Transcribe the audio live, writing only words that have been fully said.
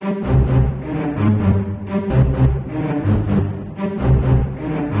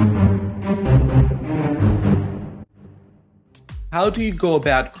How do you go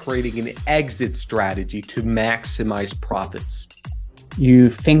about creating an exit strategy to maximize profits? You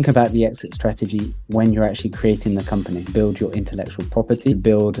think about the exit strategy when you're actually creating the company. Build your intellectual property,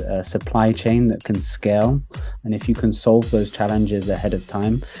 build a supply chain that can scale. And if you can solve those challenges ahead of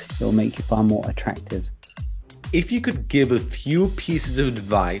time, it will make you far more attractive. If you could give a few pieces of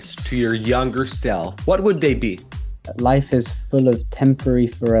advice to your younger self, what would they be? Life is full of temporary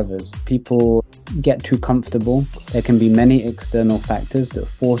forevers. People get too comfortable. There can be many external factors that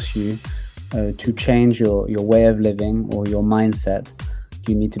force you to change your way of living or your mindset.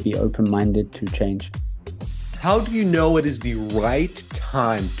 You need to be open-minded to change. How do you know it is the right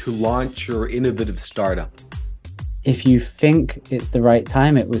time to launch your innovative startup? If you think it's the right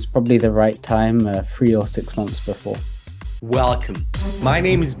time, it was probably the right time 3 or 6 months before. Welcome. My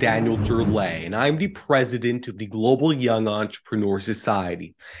name is Daniel Jules, and I'm the president of the Global Young Entrepreneur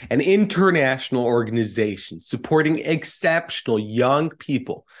Society, an international organization supporting exceptional young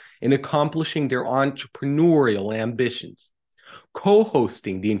people in accomplishing their entrepreneurial ambitions.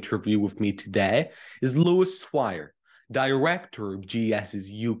 Co-hosting the interview with me today is Lewis Swire, director of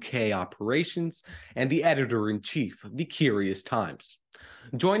GYES's UK operations and the editor-in-chief of the Curious Times.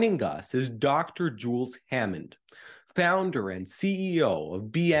 Joining us is Dr. Jules Hammond, founder and CEO of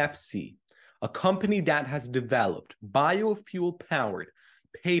BeFC, a company that has developed biofuel-powered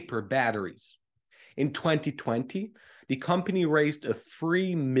paper batteries. In 2020, the company raised a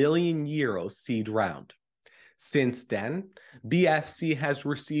 €3 million seed round. Since then, BeFC has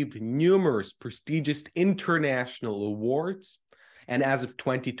received numerous prestigious international awards, and as of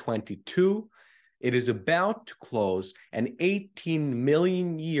 2022, it is about to close an €18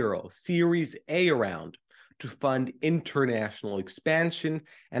 million Series A round to fund international expansion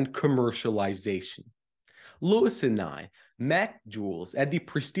and commercialization. Lewis and I met Jules at the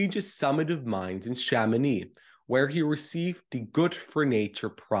prestigious Summit of Minds in Chamonix, where he received the Good for Nature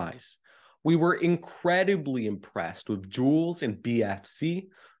Prize. We were incredibly impressed with Jules and BeFC,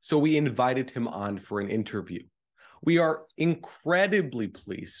 so we invited him on for an interview. We are incredibly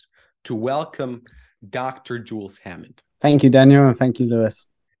pleased to welcome Dr. Jules Hammond. Thank you, Daniel, and thank you, Lewis.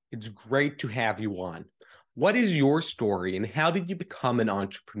 It's great to have you on. What is your story and how did you become an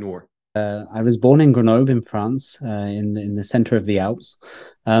entrepreneur? I was born in Grenoble in France, in the center of the Alps,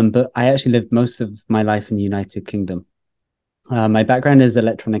 but I actually lived most of my life in the United Kingdom. My background is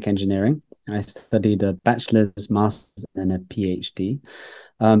electronic engineering. I studied a bachelor's, master's, and a PhD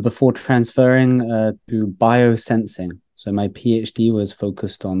before transferring to biosensing. So my PhD was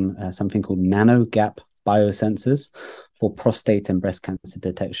focused on something called nano-gap biosensors for prostate and breast cancer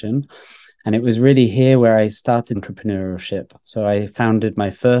detection. And it was really here where I started entrepreneurship. So I founded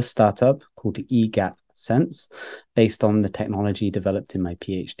my first startup called eGap Sense, based on the technology developed in my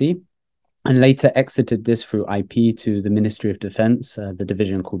PhD, and later exited this through IP to the Ministry of Defense, the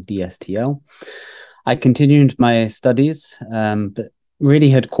division called DSTL. I continued my studies, but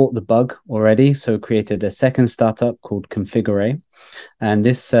really had caught the bug already, so created a second startup called Configure. And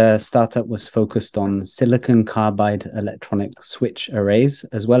this startup was focused on silicon carbide electronic switch arrays,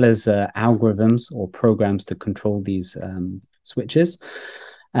 as well as algorithms or programs to control these switches.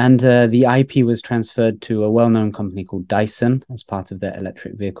 And the IP was transferred to a well-known company called Dyson as part of their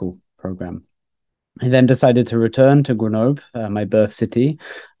electric vehicle program. I then decided to return to Grenoble, my birth city,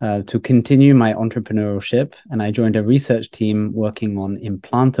 to continue my entrepreneurship, and I joined a research team working on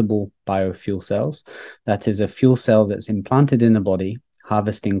implantable biofuel cells. That is a fuel cell that's implanted in the body,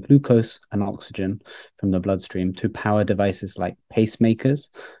 harvesting glucose and oxygen from the bloodstream to power devices like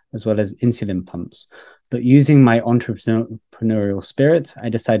pacemakers, as well as insulin pumps. But using my entrepreneurial spirit, I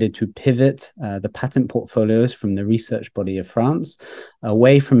decided to pivot the patent portfolios from the research body of France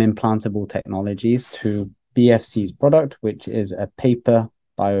away from implantable technologies to BeFC's product, which is a paper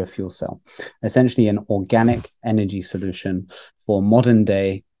biofuel cell, essentially an organic energy solution for modern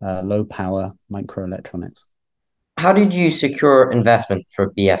day low power microelectronics. How did you secure investment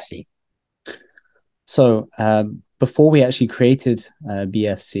for BeFC? So before we actually created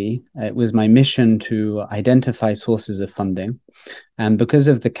BeFC, it was my mission to identify sources of funding. And because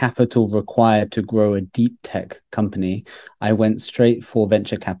of the capital required to grow a deep tech company, I went straight for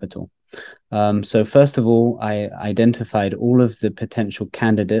venture capital. So first of all, I identified all of the potential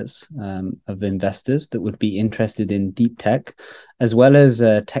candidates of investors that would be interested in deep tech, as well as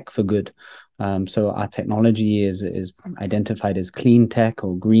tech for good. So our technology is identified as clean tech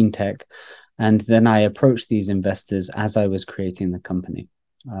or green tech. And then I approached these investors as I was creating the company.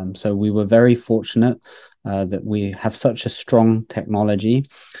 So we were very fortunate that we have such a strong technology.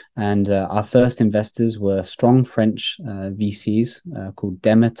 And our first investors were strong French VCs called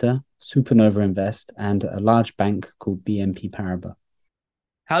Demeter, Supernova Invest, and a large bank called BNP Paribas.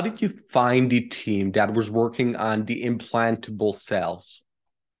 How did you find a team that was working on the implantable cells?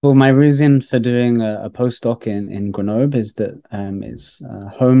 Well, my reason for doing a postdoc in Grenoble is that it's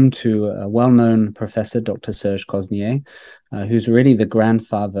home to a well-known professor, Dr. Serge Cosnier, who's really the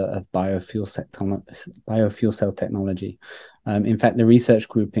grandfather of biofuel cell technology. In fact, the research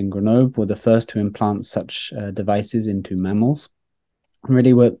group in Grenoble were the first to implant such devices into mammals.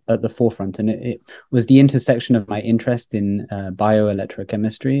 Really were at the forefront, and it was the intersection of my interest in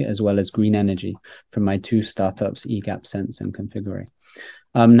bioelectrochemistry as well as green energy from my two startups, eGapSense and Configure.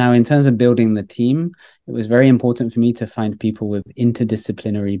 Now, in terms of building the team, it was very important for me to find people with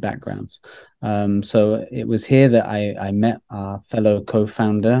interdisciplinary backgrounds. So it was here that I met our fellow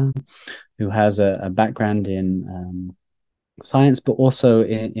co-founder, who has a background in science, but also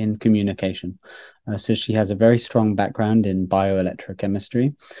in communication. So she has a very strong background in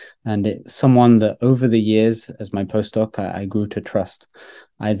bioelectrochemistry, and it's someone that over the years, as my postdoc, I grew to trust.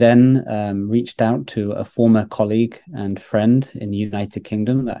 I then reached out to a former colleague and friend in the United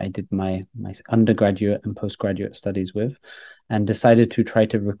Kingdom that I did my undergraduate and postgraduate studies with, and decided to try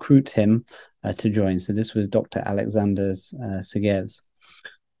to recruit him to join. So this was Dr. Alexander GYES.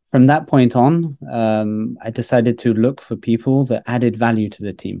 From that point on, I decided to look for people that added value to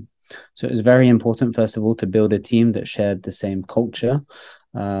the team. So it was very important, first of all, to build a team that shared the same culture,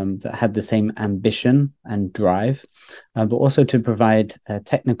 that had the same ambition and drive, but also to provide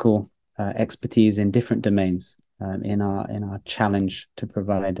technical expertise in different domains in our challenge to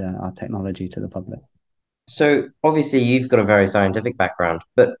provide our technology to the public. So obviously you've got a very scientific background,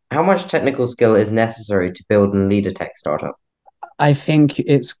 but how much technical skill is necessary to build and lead a tech startup? I think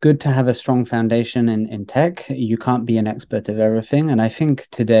it's good to have a strong foundation in tech. You can't be an expert of everything. And I think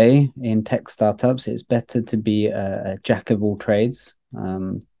today in tech startups, it's better to be a jack of all trades.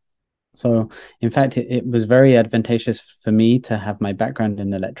 So, in fact, it was very advantageous for me to have my background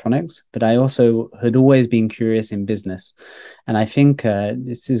in electronics, but I also had always been curious in business. And I think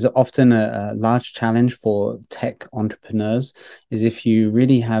this is often a large challenge for tech entrepreneurs, is if you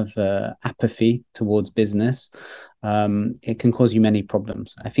really have apathy towards business, it can cause you many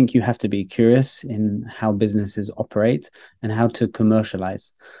problems. I think you have to be curious in how businesses operate and how to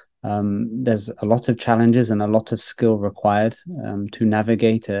commercialize. There's a lot of challenges and a lot of skill required to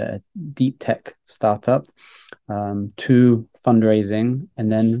navigate a deep tech startup, to fundraising,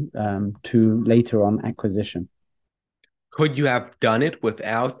 and then to later on acquisition. Could you have done it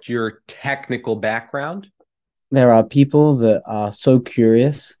without your technical background? There are people that are so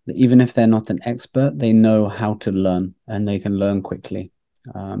curious that even if they're not an expert, they know how to learn, and they can learn quickly.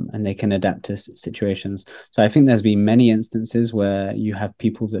 And they can adapt to situations. So I think there's been many instances where you have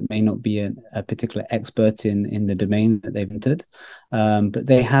people that may not be a particular expert in the domain that they've entered, but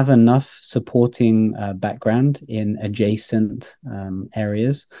they have enough supporting background in adjacent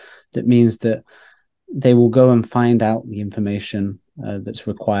areas that means that they will go and find out the information that's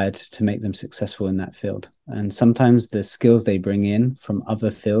required to make them successful in that field. And sometimes the skills they bring in from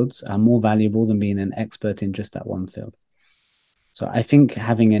other fields are more valuable than being an expert in just that one field. So I think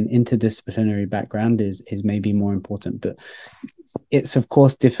having an interdisciplinary background is maybe more important, but it's of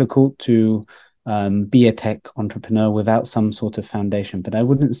course difficult to be a tech entrepreneur without some sort of foundation. But I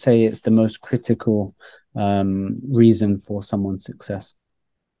wouldn't say it's the most critical reason for someone's success.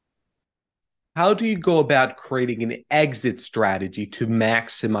 How do you go about creating an exit strategy to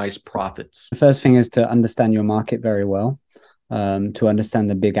maximize profits? The first thing is to understand your market very well. To understand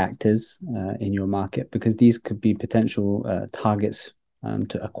the big actors in your market, because these could be potential targets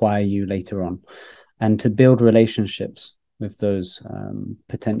to acquire you later on, and to build relationships with those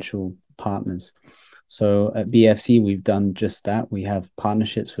potential partners. So at BeFC, we've done just that. We have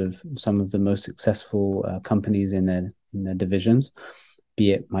partnerships with some of the most successful companies in their divisions,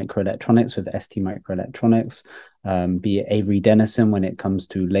 be it microelectronics with ST Microelectronics, be it Avery Dennison when it comes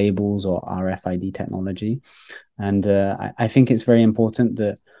to labels or RFID technology. And I think it's very important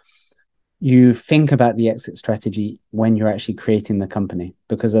that you think about the exit strategy when you're actually creating the company,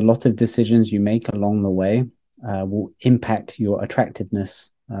 because a lot of decisions you make along the way will impact your attractiveness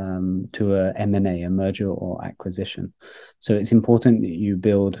to a M&A, a merger or acquisition. So it's important that you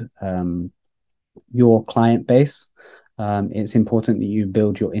build your client base. It's important that you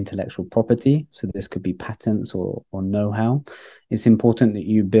build your intellectual property. So this could be patents or know-how. It's important that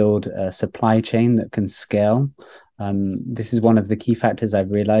you build a supply chain that can scale. This is one of the key factors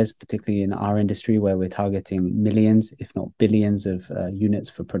I've realized, particularly in our industry where we're targeting millions, if not billions of units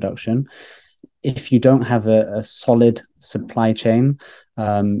for production. if you don't have a solid supply chain,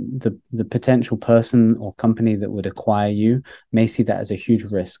 the potential person or company that would acquire you may see that as a huge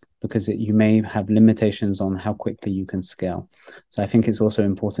risk because you may have limitations on how quickly you can scale. So I think it's also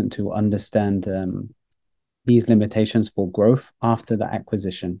important to understand these limitations for growth after the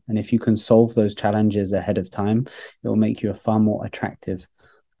acquisition. And if you can solve those challenges ahead of time, it will make you a far more attractive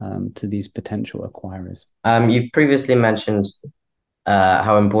to these potential acquirers. You've previously mentioned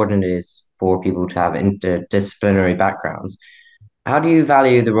how important it is for people to have interdisciplinary backgrounds. How do you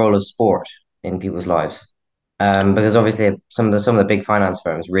value the role of sport in people's lives? Because obviously some of the big finance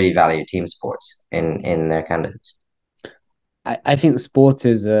firms really value team sports in their candidates. I think sport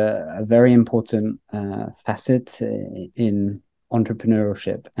is a very important facet in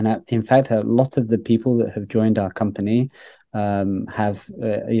entrepreneurship. And in fact, a lot of the people that have joined our company have,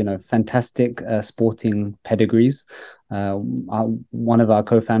 fantastic sporting pedigrees. One of our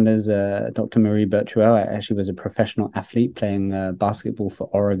co-founders, Dr. Marie Bertuel, actually was a professional athlete playing basketball for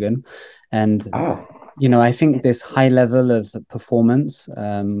Oregon. And Oh, I think this high level of performance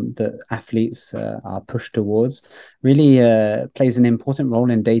that athletes are pushed towards really plays an important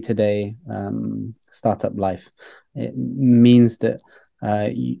role in day-to-day startup life. It means that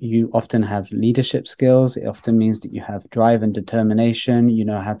you often have leadership skills. It often means that you have drive and determination. You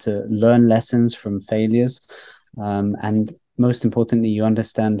know how to learn lessons from failures. And most importantly, you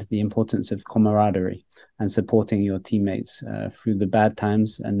understand the importance of camaraderie and supporting your teammates through the bad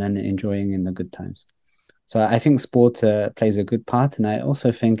times and then enjoying in the good times. So I think sport plays a good part, and I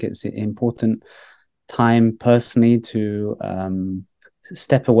also think it's important time personally to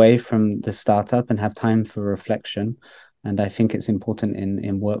step away from the startup and have time for reflection. And I think it's important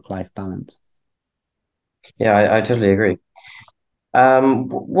in work-life balance. yeah, I totally agree.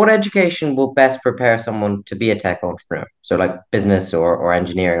 What education will best prepare someone to be a tech entrepreneur? So like business or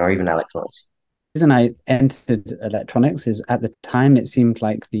engineering or even electronics. The reason I entered electronics is at the time it seemed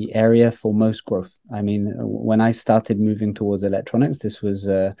like the area for most growth. I mean, when I started moving towards electronics, this was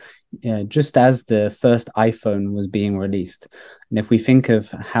just as the first iPhone was being released. And if we think of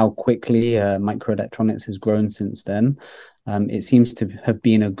how quickly microelectronics has grown since then, it seems to have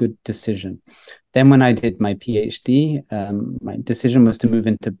been a good decision. Then when I did my PhD, my decision was to move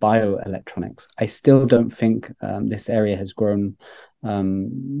into bioelectronics. I still don't think this area has grown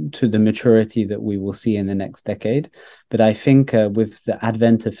to the maturity that we will see in the next decade. But I think with the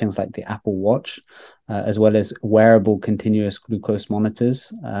advent of things like the Apple Watch, as well as wearable continuous glucose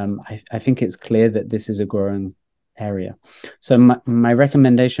monitors, I think it's clear that this is a growing area. So my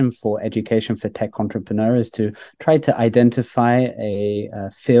recommendation for education for tech entrepreneur is to try to identify a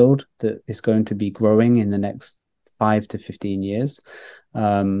field that is going to be growing in the next 5 to 15 years.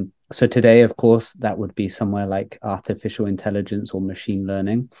 So today, of course, that would be somewhere like artificial intelligence or machine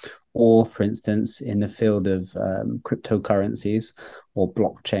learning, or for instance, in the field of cryptocurrencies or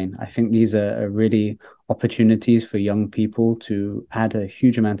blockchain. I think these are really opportunities for young people to add a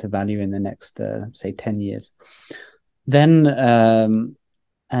huge amount of value in the next, say, 10 years. Then,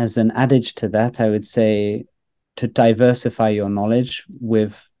 as an adage to that, I would say to diversify your knowledge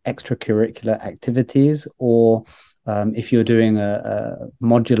with extracurricular activities, or if you're doing a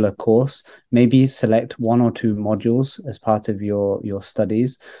modular course, maybe select 1 or 2 modules as part of your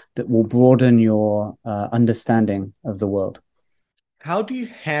studies that will broaden your understanding of the world. How do you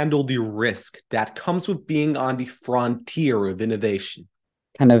handle the risk that comes with being on the frontier of innovation?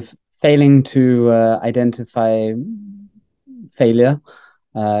 Kind of failing to identify failure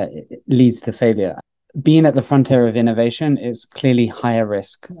leads to failure. Being at the frontier of innovation is clearly higher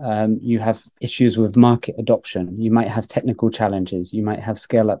risk. You have issues with market adoption. You might have technical challenges. You might have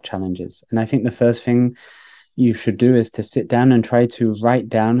scale-up challenges. And I think the first thing you should do is to sit down and try to write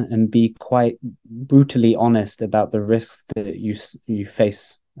down and be quite brutally honest about the risks that you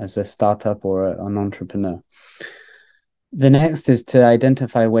face as a startup or an entrepreneur. The next is to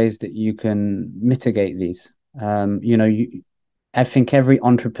identify ways that you can mitigate these. I think every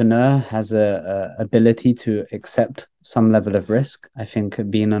entrepreneur has a ability to accept some level of risk. I think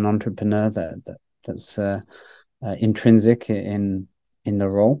being an entrepreneur that's intrinsic in the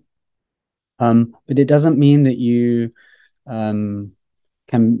role. But it doesn't mean that you can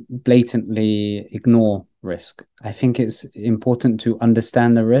blatantly ignore risk. I think it's important to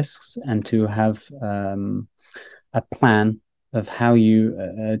understand the risks and to have a plan of how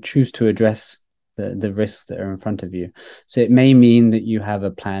you choose to address the risks that are in front of you. So it may mean that you have a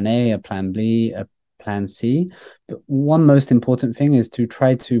plan A, a plan B, a plan C. But one most important thing is to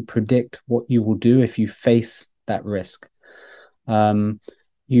try to predict what you will do if you face that risk.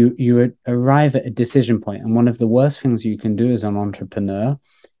 You arrive at a decision point, and one of the worst things you can do as an entrepreneur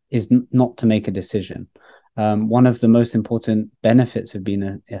is not to make a decision. One of the most important benefits of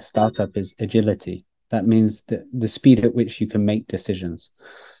being a startup is agility. That means the speed at which you can make decisions.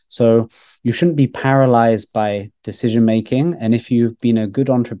 So you shouldn't be paralyzed by decision making. And if you've been a good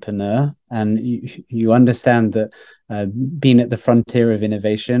entrepreneur and you understand that being at the frontier of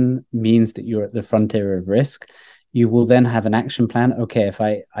innovation means that you're at the frontier of risk, you will then have an action plan. Okay, if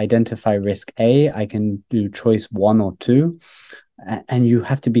I identify risk A, I can do choice 1 or 2, and you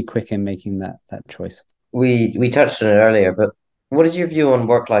have to be quick in making that choice. We touched on it earlier, but what is your view on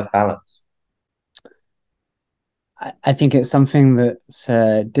work-life balance? I think it's something that's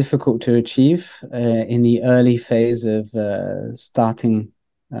difficult to achieve in the early phase of starting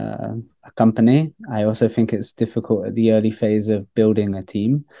a company. I also think it's difficult at the early phase of building a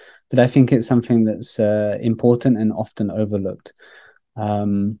team, but I think it's something that's important and often overlooked.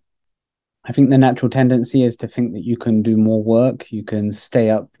 I think the natural tendency is to think that you can do more work, you can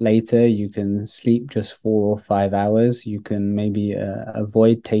stay up later, you can sleep just 4 or 5 hours, you can maybe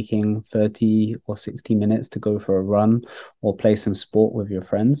avoid taking 30 or 60 minutes to go for a run or play some sport with your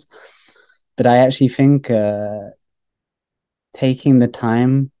friends. But I actually think taking the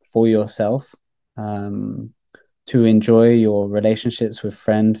time for yourself to enjoy your relationships with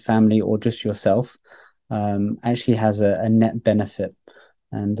friend, family, or just yourself actually has a net benefit.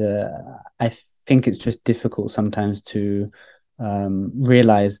 And I think it's just difficult sometimes to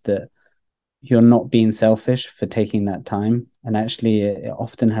realize that you're not being selfish for taking that time. And actually, it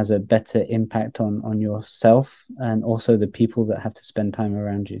often has a better impact on yourself and also the people that have to spend time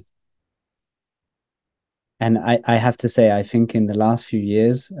around you. And I have to say, I think in the last few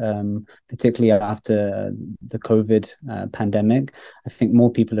years, particularly after the COVID pandemic, I think more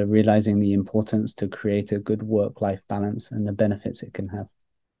people are realizing the importance to create a good work-life balance and the benefits it can have.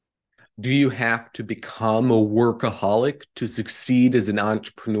 Do you have to become a workaholic to succeed as an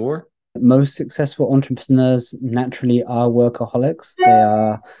entrepreneur? Most successful entrepreneurs naturally are workaholics. They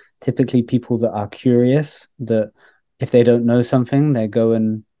are typically people that are curious, that if they don't know something, they go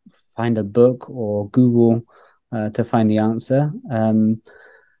and find a book or Google to find the answer. And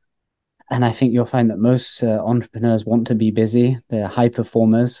I think you'll find that most entrepreneurs want to be busy. They're high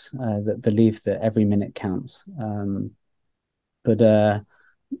performers that believe that every minute counts. But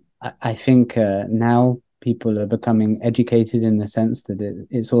I think now people are becoming educated in the sense that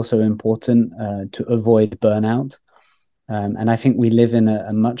it's also important to avoid burnout. And I think we live in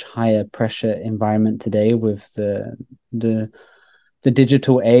a much higher pressure environment today with the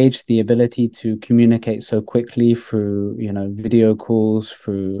digital age, the ability to communicate so quickly through video calls,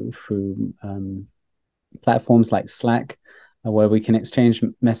 through platforms like Slack, where we can exchange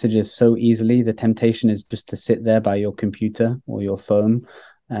messages so easily. The temptation is just to sit there by your computer or your phone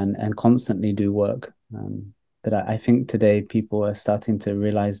and constantly do work. But I think today people are starting to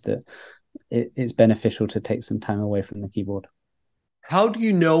realize that it's beneficial to take some time away from the keyboard. How do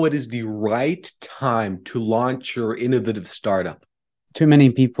you know it is the right time to launch your innovative startup? Too many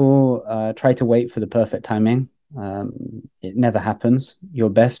people try to wait for the perfect timing. It never happens. You're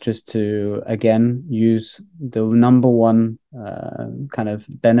best just to, again, use the number one kind of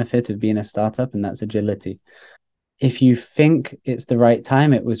benefit of being a startup, and that's agility. If you think it's the right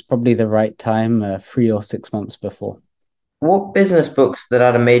time, it was probably the right time 3 or 6 months before. What business books that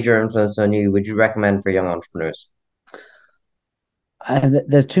had a major influence on you would you recommend for young entrepreneurs?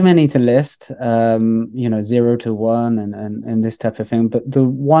 There's too many to list, 0 to 1 and this type of thing. But the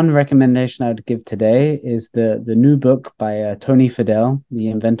one recommendation I would give today is the new book by Tony Fadell, the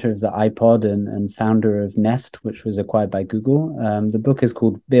inventor of the iPod and founder of Nest, which was acquired by Google. The book is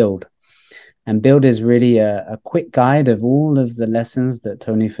called Build. And Build is really a quick guide of all of the lessons that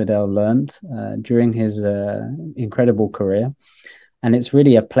Tony Fadell learned during his incredible career. And it's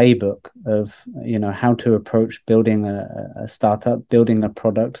really a playbook of how to approach building a startup, building a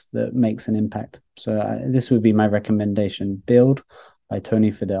product that makes an impact. So this would be my recommendation: Build by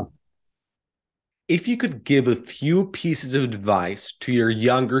Tony Fadell. If you could give a few pieces of advice to your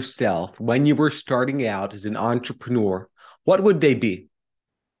younger self when you were starting out as an entrepreneur, what would they be?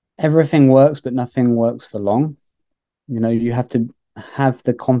 Everything works, but nothing works for long. You have to have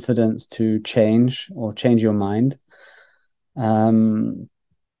the confidence to change or change your mind. And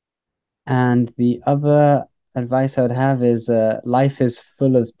the other advice I would have is life is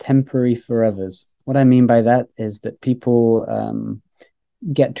full of temporary forevers. What I mean by that is that people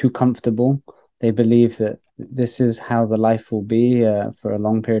get too comfortable. They believe that this is how the life will be for a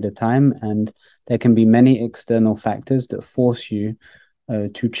long period of time. And there can be many external factors that force you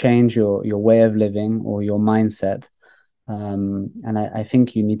to change your way of living or your mindset. And I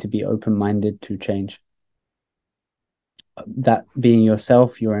think you need to be open-minded to change. that being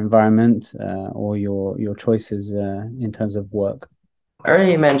yourself, your environment, or your choices in terms of work.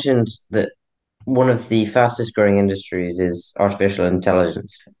 Earlier, you mentioned that one of the fastest growing industries is artificial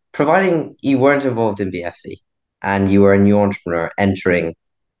intelligence. Providing you weren't involved in BFC and you were a new entrepreneur entering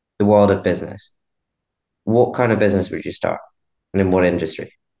the world of business, what kind of business would you start and in what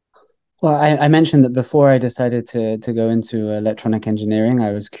industry? Well, I mentioned that before I decided to go into electronic engineering,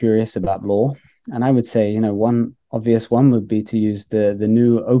 I was curious about law. And I would say, one obvious one would be to use the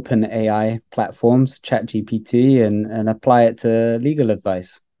new open AI platforms, ChatGPT, and apply it to legal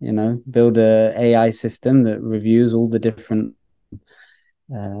advice. Build a AI system that reviews all the different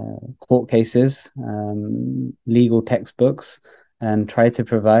court cases, legal textbooks, and try to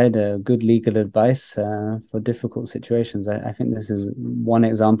provide a good legal advice for difficult situations. I think this is one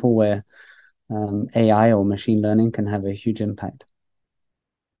example where AI or machine learning can have a huge impact.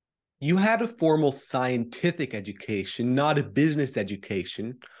 You had a formal scientific education, not a business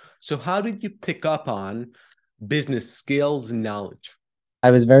education. So, how did you pick up on business skills and knowledge? I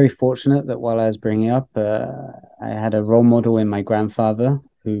was very fortunate that while I was bringing up, I had a role model in my grandfather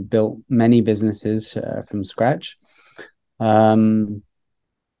who built many businesses from scratch. Um,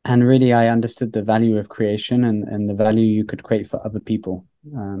 and really, I understood the value of creation and the value you could create for other people,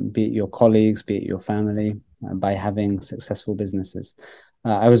 be it your colleagues, be it your family, by having successful businesses.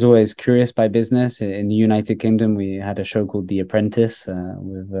 I was always curious by business. In the United Kingdom, we had a show called The Apprentice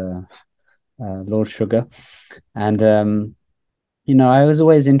with Lord Sugar, and I was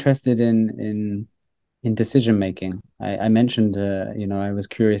always interested in decision making. I mentioned, I was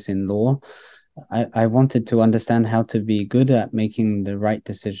curious in law. I wanted to understand how to be good at making the right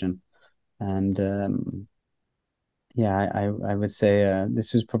decision. And yeah, I would say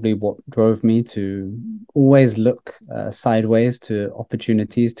this is probably what drove me to always look sideways to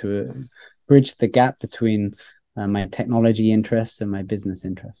opportunities to bridge the gap between my technology interests and my business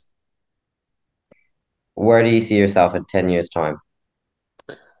interests. Where do you see yourself in 10 years' time?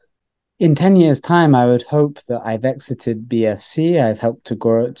 In 10 years' time, I would hope that I've exited BFC. I've helped to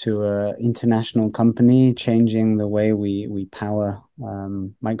grow it to an international company, changing the way we power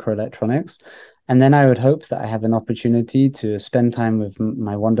microelectronics. And then I would hope that I have an opportunity to spend time with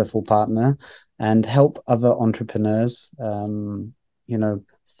my wonderful partner and help other entrepreneurs,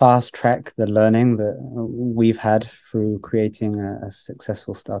 fast track the learning that we've had through creating a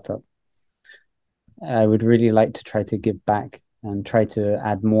successful startup. I would really like to try to give back and try to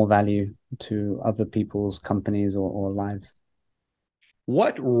add more value to other people's companies or lives.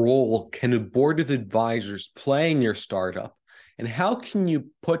 What role can a board of advisors play in your startup? And how can you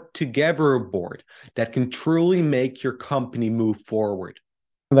put together a board that can truly make your company move forward?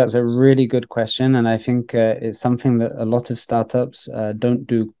 That's a really good question. And I think it's something that a lot of startups don't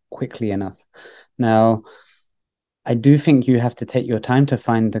do quickly enough. Now, I do think you have to take your time to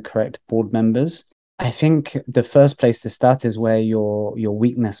find the correct board members. I think the first place to start is where your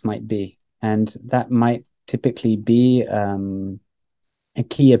weakness might be, and that might typically be a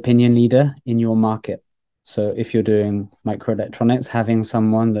key opinion leader in your market. So if you're doing microelectronics, having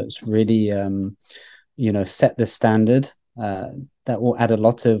someone that's really set the standard, that will add a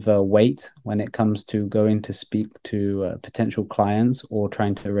lot of weight when it comes to going to speak to potential clients or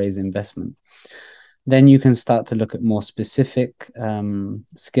trying to raise investment. Then you can start to look at more specific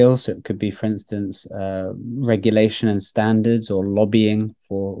skills. So it could be, for instance, regulation and standards or lobbying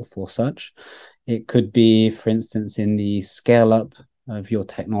for such. It could be, for instance, in the scale up of your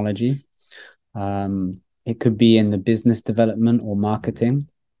technology. It could be in the business development or marketing.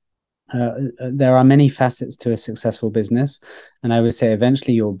 There are many facets to a successful business, and I would say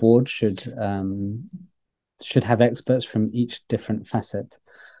eventually your board should have experts from each different facet.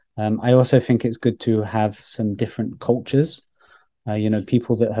 I also think it's good to have some different cultures.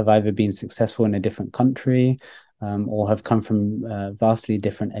 People that have either been successful in a different country or have come from vastly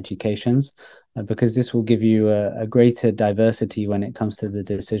different educations, because this will give you a greater diversity when it comes to the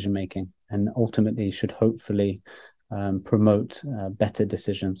decision making, and ultimately should hopefully promote better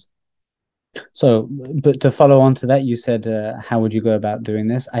decisions. So, but to follow on to that, you said, how would you go about doing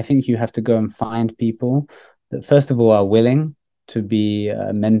this? I think you have to go and find people that, first of all, are willing to be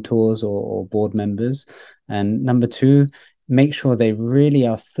mentors or board members. And number two, make sure they really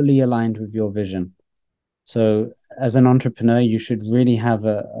are fully aligned with your vision. So, as an entrepreneur, you should really have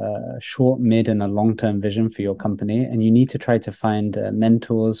a short, mid, and a long term vision for your company. And you need to try to find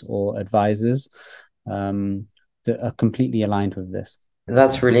mentors or advisors that are completely aligned with this.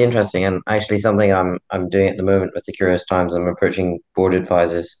 That's really interesting, and actually something I'm doing at the moment with the Curious Times. I'm approaching board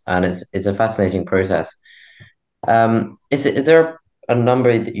advisors, and it's a fascinating process. Is there a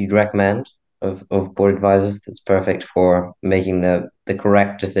number that you'd recommend of board advisors that's perfect for making the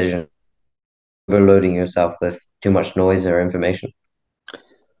correct decision, overloading yourself with too much noise or information?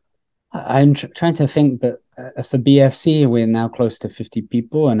 I'm trying to think, but for BFC, we're now close to 50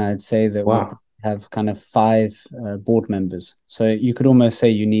 people, and I'd say that we Wow. have kind of five board members. So you could almost say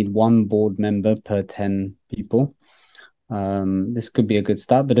you need one board member per 10 people. This could be a good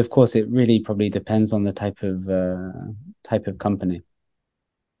start, but of course, it really probably depends on the type of company.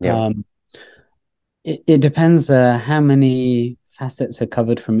 Yeah. Um, it depends how many facets are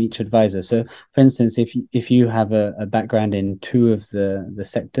covered from each advisor. So, for instance, if you have a background in two of the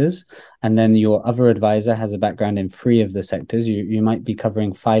sectors, and then your other advisor has a background in three of the sectors, you might be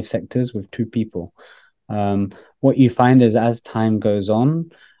covering five sectors with two people. What you find is as time goes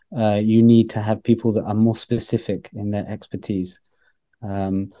on, you need to have people that are more specific in their expertise.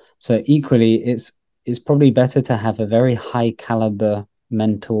 So equally, it's probably better to have a very high caliber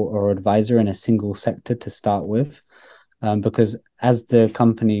mentor or advisor in a single sector to start with, because as the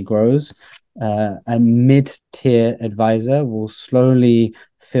company grows, a mid-tier advisor will slowly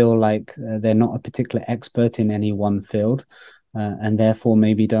feel like they're not a particular expert in any one field, and therefore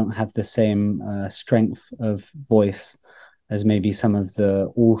maybe don't have the same strength of voice as maybe some of the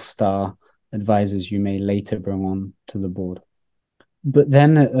all-star advisors you may later bring on to the board. But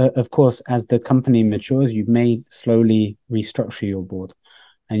then, of course, as the company matures, you may slowly restructure your board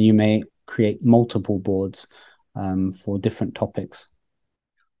and you may create multiple boards for different topics.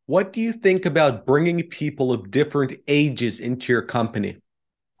 What do you think about bringing people of different ages into your company?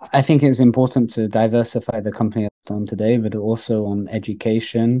 I think it's important to diversify the company on today, but also on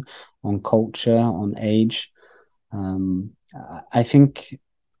education, on culture, on age. Um, I think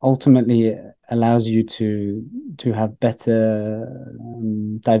ultimately it allows you to have better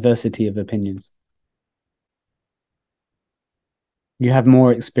diversity of opinions. You have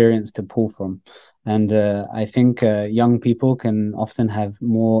more experience to pull from, and I think young people can often have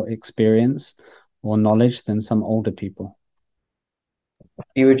more experience or knowledge than some older people.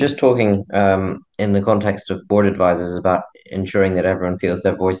 You were just talking in the context of board advisors about ensuring that everyone feels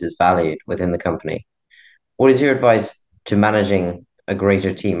their voice is valued within the company. What is your advice to managing a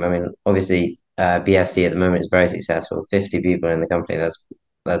greater team? I mean, obviously, BFC at the moment is very successful, 50 people in the company.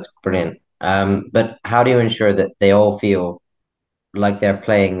 That's brilliant. But how do you ensure that they all feel like they're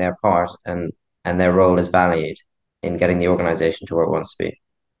playing their part and their role is valued in getting the organization to where it wants to be?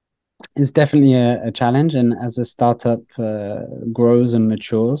 It's definitely a challenge, and as a startup grows and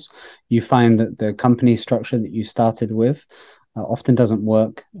matures, you find that the company structure that you started with often doesn't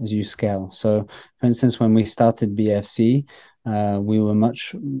work as you scale. So, for instance, when we started BFC, we were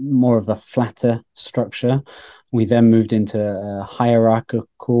much more of a flatter structure. We then moved into a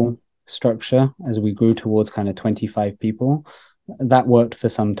hierarchical structure as we grew towards kind of 25 people. That worked for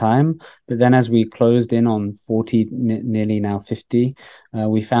some time, but then as we closed in on 40, nearly now 50,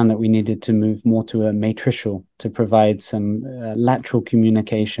 we found that we needed to move more to a matricial to provide some lateral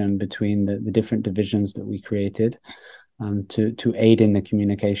communication between the different divisions that we created, to aid in the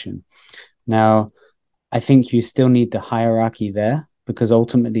communication. Now, I think you still need the hierarchy there because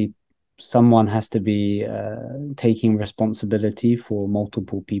ultimately someone has to be taking responsibility for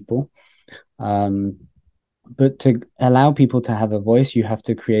multiple people. But to allow people to have a voice, you have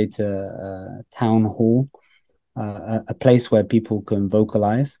to create a town hall, a place where people can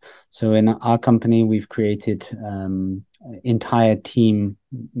vocalize. So in our company, we've created entire team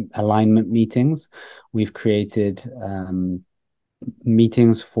alignment meetings. We've created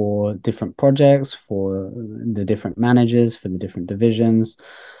meetings for different projects, for the different managers, for the different divisions.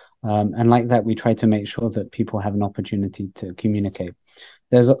 And like that, we try to make sure that people have an opportunity to communicate.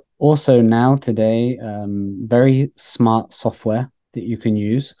 There's also now today very smart software that you can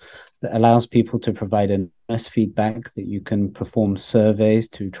use that allows people to provide honest feedback, that you can perform surveys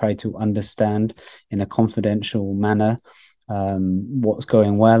to try to understand in a confidential manner what's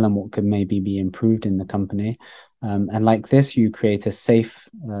going well and what could maybe be improved in the company. And like this, you create a safe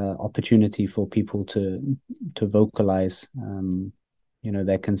opportunity for people to vocalize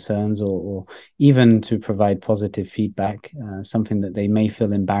their concerns or even to provide positive feedback, something that they may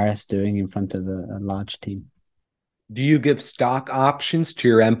feel embarrassed doing in front of a large team. Do you give stock options to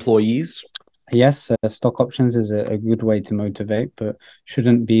your employees? Yes, stock options is a good way to motivate, but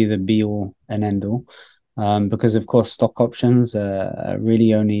shouldn't be the be all and end all. Because of course, stock options are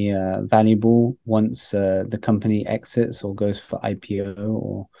really only valuable once the company exits or goes for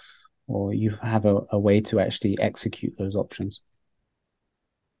IPO, or you have a way to actually execute those options.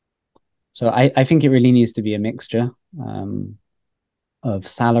 So I think it really needs to be a mixture of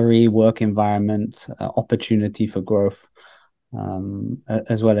salary, work environment, opportunity for growth.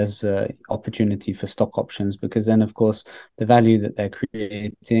 as well as opportunity for stock options, because then, of course, the value that they're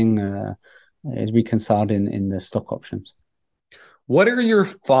creating is reconciled in the stock options. What are your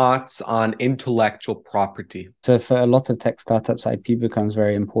thoughts on intellectual property? So for a lot of tech startups, IP becomes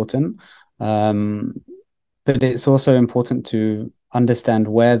very important. But it's also important to understand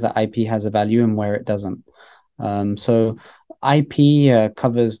where the IP has a value and where it doesn't. So IP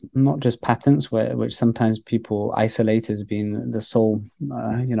covers not just patents, which sometimes people isolate as being the sole,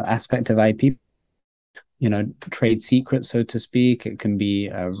 aspect of IP. Trade secrets, so to speak. It can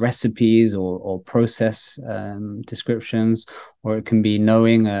be recipes or process descriptions, or it can be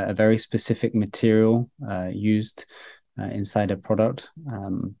knowing a very specific material used inside a product.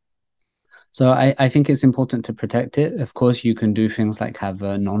 So I think it's important to protect it. Of course, you can do things like have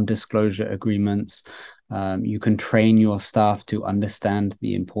non-disclosure agreements. You can train your staff to understand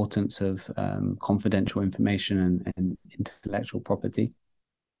the importance of confidential information and intellectual property.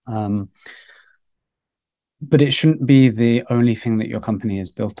 But it shouldn't be the only thing that your company is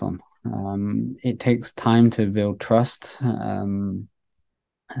built on. It takes time to build trust. I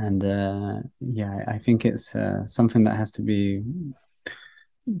think it's something that has to be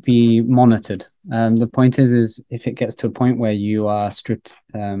monitored. The point is if it gets to a point where you are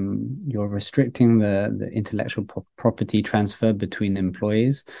you're restricting the intellectual property transfer between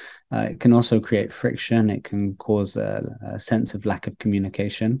employees, it can also create friction. It can cause a sense of lack of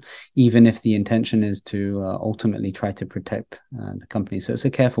communication, even if the intention is to ultimately try to protect the company. So it's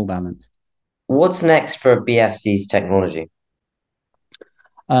a careful balance. What's next for BeFC's technology?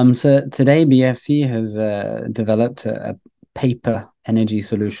 So today, BeFC has developed a paper energy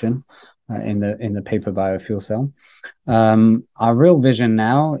solution in the paper biofuel cell. Our real vision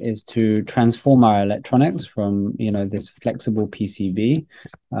now is to transform our electronics from this flexible PCB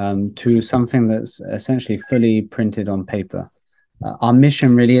to something that's essentially fully printed on paper. Our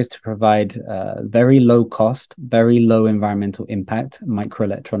mission really is to provide very low cost, very low environmental impact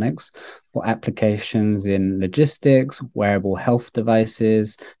microelectronics for applications in logistics, wearable health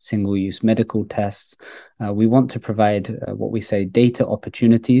devices, single-use medical tests. We want to provide what we say data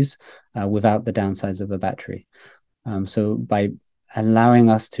opportunities without the downsides of a battery. So by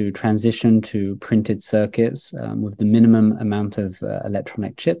allowing us to transition to printed circuits with the minimum amount of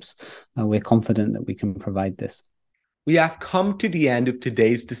electronic chips, we're confident that we can provide this. We have come to the end of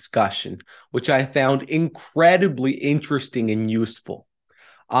today's discussion, which I found incredibly interesting and useful.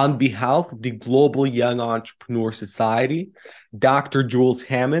 On behalf of the Global Young Entrepreneur Society, Dr. Jules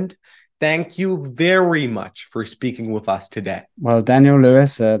Hammond, thank you very much for speaking with us today. Well, Daniel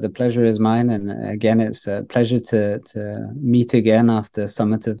Lewis, the pleasure is mine. And again, it's a pleasure to meet again after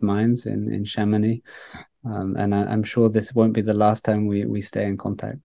Summit of Minds in Chamonix. And I'm sure this won't be the last time we stay in contact.